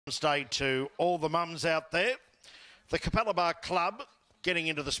Day to all the mums out there. The Capalaba Club getting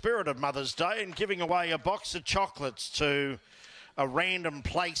into the spirit of Mother's Day and giving away a box of chocolates to a random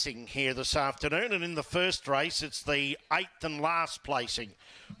placing here this afternoon. And in the first race, it's the 8th and last placing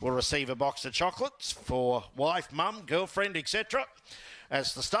will receive a box of chocolates for wife, mum, girlfriend, etc.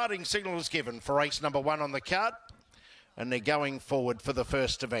 as the starting signal is given for race number 1 on the card. And they're going forward for the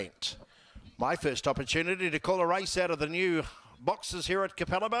first event. My first opportunity to call a race out of the new boxes here at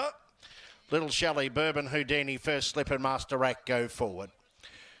Capalaba. Little Shelley, Bourbon Houdini, First Slip and Master Rack go forward.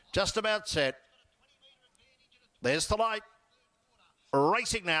 Just about set. There's the light.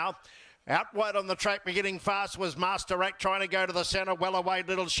 Racing now. Out wide on the track, beginning fast was Master Rack trying to go to the centre. Well away,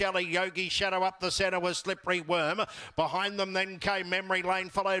 Little Shelley. Yogi Shadow up the centre was Slippery Worm. Behind them then came Memory Lane,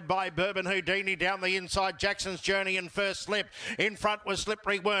 followed by Bourbon Houdini down the inside. Jackson's Journey and First Slip. In front was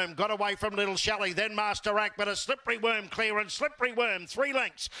Slippery Worm. Got away from Little Shelley, then Master Rack, but a Slippery Worm clearance. Slippery Worm, 3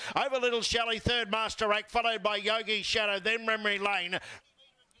 lengths over Little Shelley. Third Master Rack, followed by Yogi Shadow, then Memory Lane.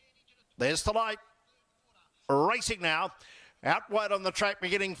 There's the light. Racing now. Out wide on the track,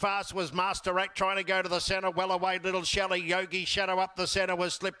 beginning fast was Master Rack trying to go to the centre. Well away, Little Shelley. Yogi Shadow up the centre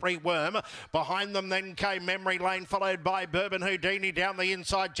was Slippery Worm. Behind them then came Memory Lane, followed by Bourbon Houdini down the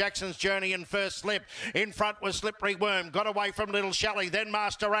inside. Jackson's Journey and First Slip. In front was Slippery Worm. Got away from Little Shelley, then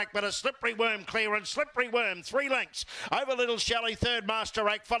Master Rack, but a Slippery Worm clearance. Slippery Worm, 3 lengths over Little Shelley. Third Master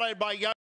Rack, followed by Yogi.